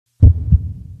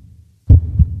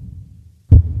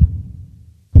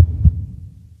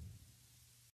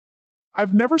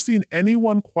I've never seen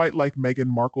anyone quite like Meghan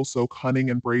Markle, so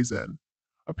cunning and brazen.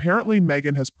 Apparently,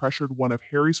 Meghan has pressured one of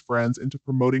Harry's friends into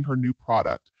promoting her new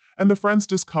product, and the friend's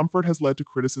discomfort has led to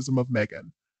criticism of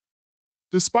Meghan.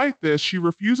 Despite this, she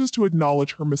refuses to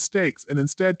acknowledge her mistakes and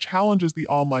instead challenges the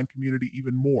online community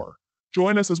even more.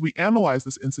 Join us as we analyze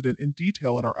this incident in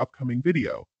detail in our upcoming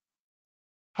video.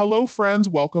 Hello friends,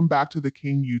 welcome back to the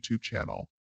King YouTube channel.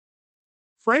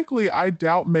 Frankly, I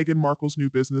doubt Meghan Markle's new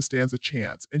business stands a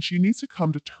chance, and she needs to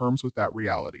come to terms with that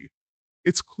reality.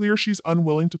 It's clear she's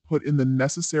unwilling to put in the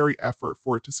necessary effort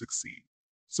for it to succeed.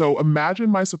 So imagine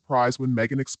my surprise when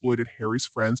Meghan exploited Harry's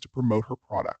friends to promote her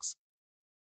products.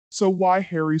 So why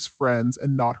Harry's friends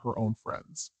and not her own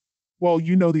friends? Well,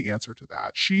 you know the answer to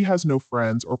that. She has no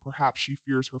friends, or perhaps she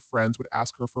fears her friends would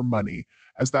ask her for money,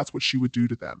 as that's what she would do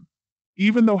to them.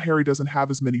 Even though Harry doesn't have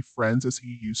as many friends as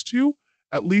he used to,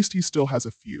 at least he still has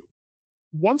a few.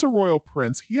 Once a royal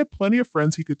prince, he had plenty of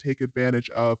friends he could take advantage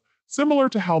of, similar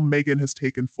to how Meghan has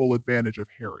taken full advantage of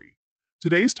Harry.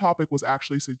 Today's topic was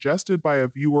actually suggested by a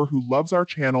viewer who loves our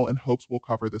channel and hopes we'll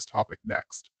cover this topic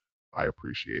next. I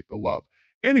appreciate the love.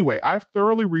 Anyway, I've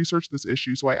thoroughly researched this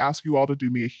issue, so I ask you all to do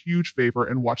me a huge favor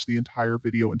and watch the entire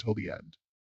video until the end.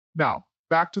 Now,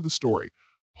 back to the story.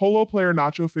 Polo player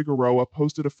Nacho Figueroa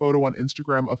posted a photo on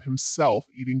Instagram of himself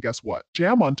eating, guess what,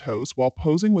 jam on toast while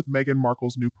posing with Meghan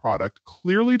Markle's new product,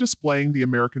 clearly displaying the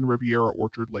American Riviera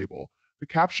Orchard label. The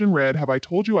caption read, "Have I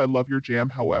told you I love your jam?"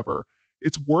 However,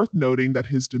 it's worth noting that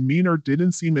his demeanor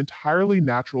didn't seem entirely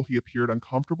natural. He appeared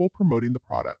uncomfortable promoting the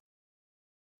product.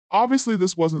 Obviously,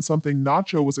 this wasn't something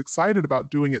Nacho was excited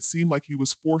about doing. It seemed like he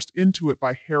was forced into it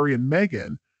by Harry and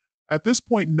Meghan. At this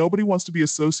point, nobody wants to be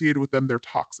associated with them. They're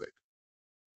toxic.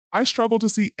 I struggle to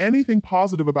see anything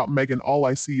positive about Meghan. All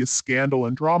I see is scandal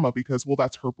and drama because, well,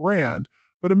 that's her brand.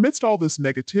 But amidst all this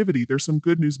negativity, there's some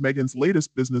good news. Meghan's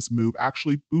latest business move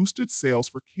actually boosted sales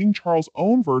for King Charles'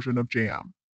 own version of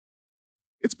jam.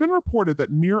 It's been reported that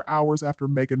mere hours after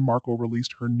Meghan Markle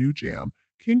released her new jam,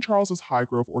 King Charles's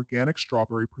Highgrove organic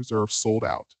strawberry preserve sold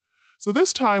out. So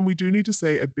this time, we do need to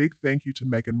say a big thank you to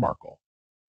Meghan Markle.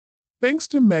 Thanks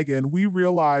to Meghan, we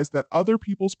realized that other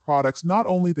people's products, not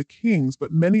only the King's,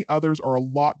 but many others, are a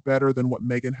lot better than what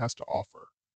Meghan has to offer.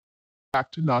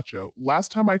 Back to Nacho.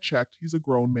 Last time I checked, he's a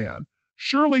grown man.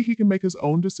 Surely he can make his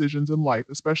own decisions in life,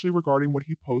 especially regarding what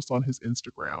he posts on his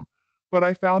Instagram. But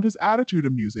I found his attitude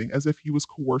amusing, as if he was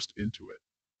coerced into it.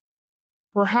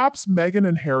 Perhaps Meghan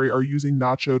and Harry are using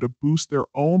Nacho to boost their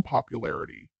own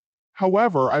popularity.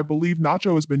 However, I believe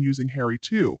Nacho has been using Harry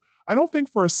too. I don't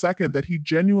think for a second that he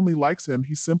genuinely likes him.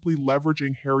 He's simply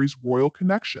leveraging Harry's royal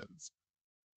connections.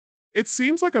 It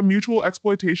seems like a mutual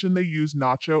exploitation. They use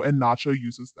Nacho and Nacho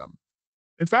uses them.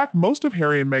 In fact, most of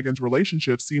Harry and Meghan's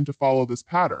relationships seem to follow this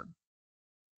pattern.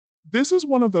 This is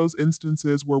one of those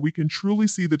instances where we can truly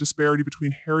see the disparity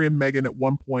between Harry and Meghan. At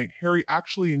one point, Harry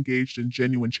actually engaged in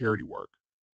genuine charity work.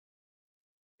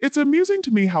 It's amusing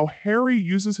to me how Harry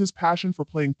uses his passion for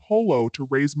playing polo to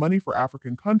raise money for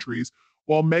African countries,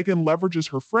 while Meghan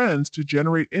leverages her friends to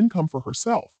generate income for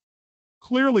herself.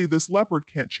 Clearly, this leopard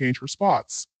can't change her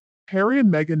spots. Harry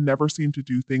and Meghan never seem to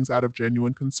do things out of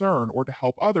genuine concern or to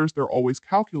help others. They're always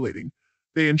calculating.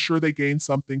 They ensure they gain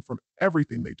something from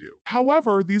everything they do.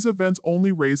 However, these events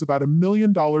only raise about $1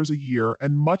 million a year,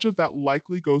 and much of that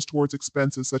likely goes towards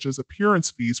expenses such as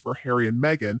appearance fees for Harry and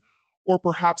Meghan, or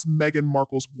perhaps Meghan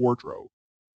Markle's wardrobe.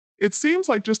 It seems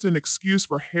like just an excuse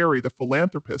for Harry, the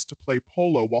philanthropist, to play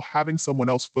polo while having someone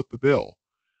else foot the bill.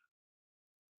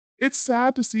 It's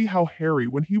sad to see how Harry,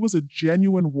 when he was a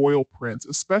genuine royal prince,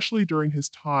 especially during his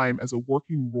time as a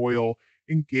working royal,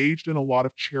 engaged in a lot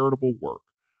of charitable work.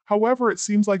 However, it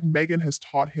seems like Meghan has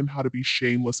taught him how to be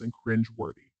shameless and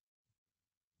cringe-worthy.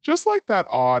 Just like that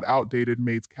odd, outdated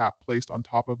maid's cap placed on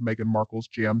top of Meghan Markle's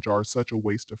jam jar is such a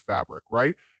waste of fabric,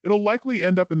 right? It'll likely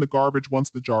end up in the garbage once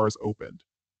the jar is opened.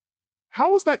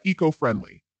 How is that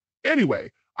eco-friendly?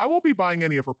 Anyway, I won't be buying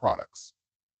any of her products.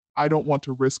 I don't want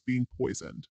to risk being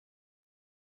poisoned.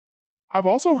 I've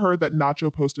also heard that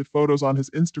Nacho posted photos on his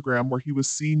Instagram where he was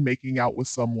seen making out with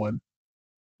someone.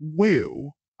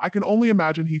 Whew. I can only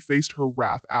imagine he faced her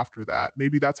wrath after that.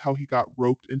 Maybe that's how he got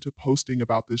roped into posting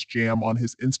about this jam on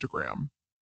his Instagram.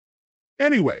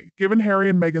 Anyway, given Harry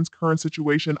and Meghan's current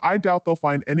situation, I doubt they'll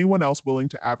find anyone else willing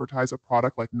to advertise a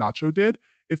product like Nacho did.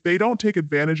 If they don't take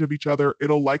advantage of each other,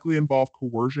 it'll likely involve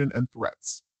coercion and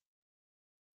threats.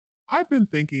 I've been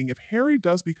thinking, if Harry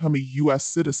does become a US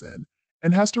citizen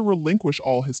and has to relinquish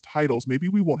all his titles, maybe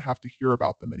we won't have to hear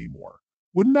about them anymore.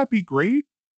 Wouldn't that be great?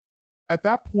 At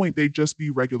that point, they'd just be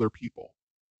regular people.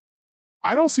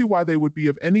 I don't see why they would be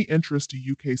of any interest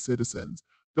to UK citizens,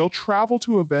 They'll travel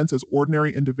to events as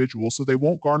ordinary individuals so they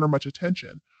won't garner much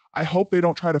attention. I hope they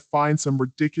don't try to find some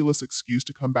ridiculous excuse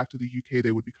to come back to the UK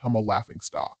they would become a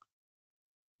laughingstock.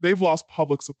 They've lost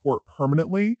public support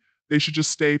permanently. They should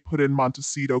just stay put in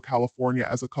Montecito, California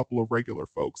as a couple of regular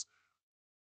folks.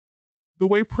 The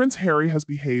way Prince Harry has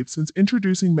behaved since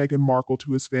introducing Meghan Markle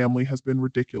to his family has been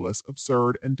ridiculous,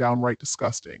 absurd, and downright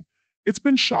disgusting. It's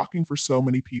been shocking for so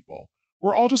many people.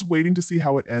 We're all just waiting to see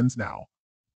how it ends now.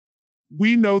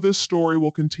 We know this story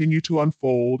will continue to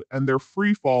unfold, and they're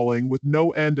free falling with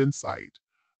no end in sight.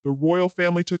 The royal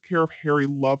family took care of Harry,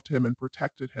 loved him, and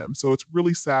protected him, so it's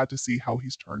really sad to see how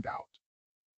he's turned out.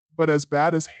 But as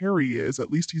bad as Harry is,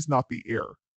 at least he's not the heir.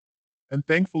 And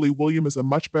thankfully, William is a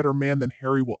much better man than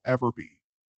Harry will ever be.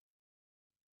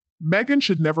 Meghan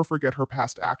should never forget her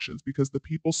past actions because the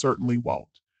people certainly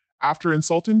won't. After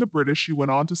insulting the British, she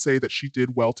went on to say that she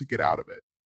did well to get out of it.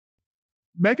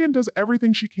 Meghan does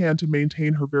everything she can to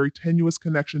maintain her very tenuous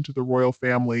connection to the royal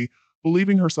family,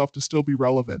 believing herself to still be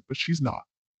relevant, but she's not.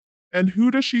 And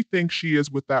who does she think she is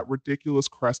with that ridiculous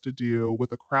crest to do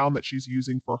with a crown that she's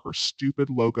using for her stupid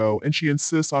logo? And she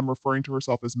insists on referring to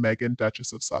herself as Meghan,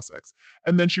 Duchess of Sussex.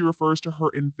 And then she refers to her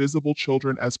invisible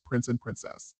children as Prince and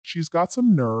Princess. She's got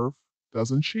some nerve,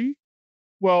 doesn't she?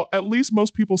 Well, at least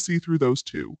most people see through those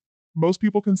two. Most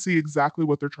people can see exactly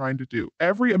what they're trying to do.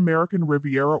 Every American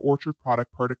Riviera Orchard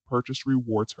product purchased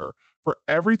rewards her for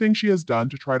everything she has done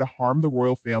to try to harm the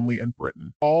royal family and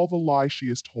Britain. All the lies she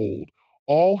is told,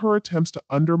 all her attempts to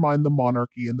undermine the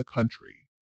monarchy in the country.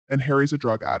 And Harry's a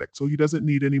drug addict, so he doesn't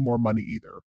need any more money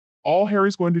either. All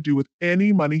Harry's going to do with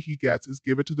any money he gets is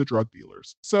give it to the drug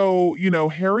dealers. So,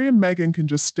 Harry and Meghan can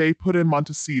just stay put in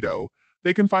Montecito.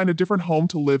 They can find a different home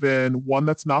to live in, one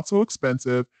that's not so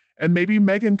expensive, and maybe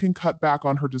Meghan can cut back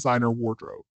on her designer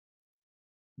wardrobe.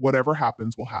 Whatever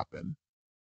happens will happen.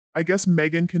 I guess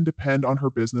Meghan can depend on her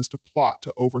business to plot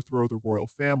to overthrow the royal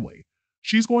family.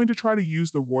 She's going to try to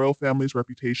use the royal family's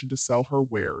reputation to sell her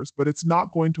wares, but it's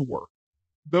not going to work.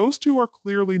 Those two are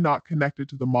clearly not connected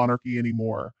to the monarchy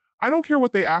anymore. I don't care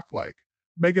what they act like.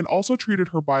 Meghan also treated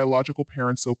her biological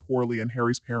parents so poorly, and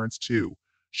Harry's parents too.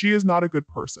 She is not a good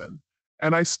person.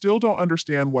 And I still don't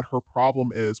understand what her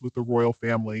problem is with the royal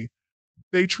family.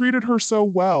 They treated her so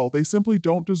well, they simply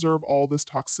don't deserve all this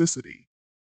toxicity.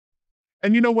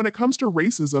 And when it comes to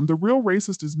racism, the real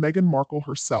racist is Meghan Markle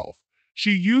herself.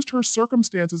 She used her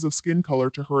circumstances of skin color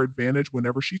to her advantage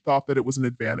whenever she thought that it was an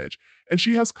advantage, and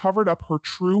she has covered up her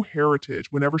true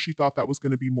heritage whenever she thought that was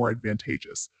going to be more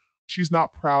advantageous. She's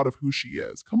not proud of who she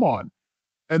is. Come on.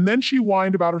 And then she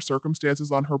whined about her circumstances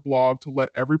on her blog to let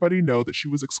everybody know that she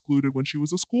was excluded when she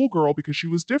was a schoolgirl because she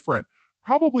was different.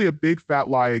 Probably a big fat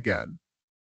lie again.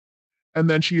 And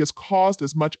then she has caused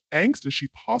as much angst as she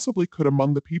possibly could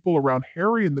among the people around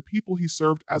Harry and the people he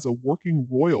served as a working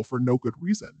royal for no good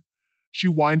reason. She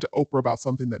whined to Oprah about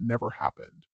something that never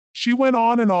happened. She went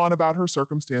on and on about her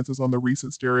circumstances on the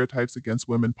recent Stereotypes Against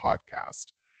Women podcast.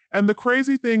 And the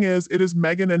crazy thing is, it is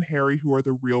Meghan and Harry who are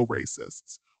the real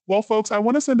racists. Well, folks, I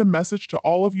want to send a message to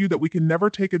all of you that we can never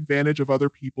take advantage of other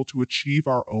people to achieve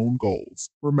our own goals.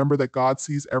 Remember that God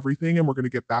sees everything, and we're going to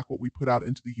get back what we put out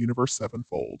into the universe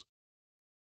sevenfold.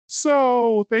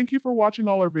 So, thank you for watching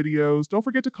all our videos. Don't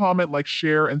forget to comment, like,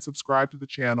 share, and subscribe to the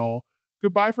channel.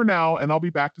 Goodbye for now, and I'll be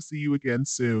back to see you again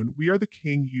soon. We are the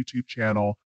King YouTube channel.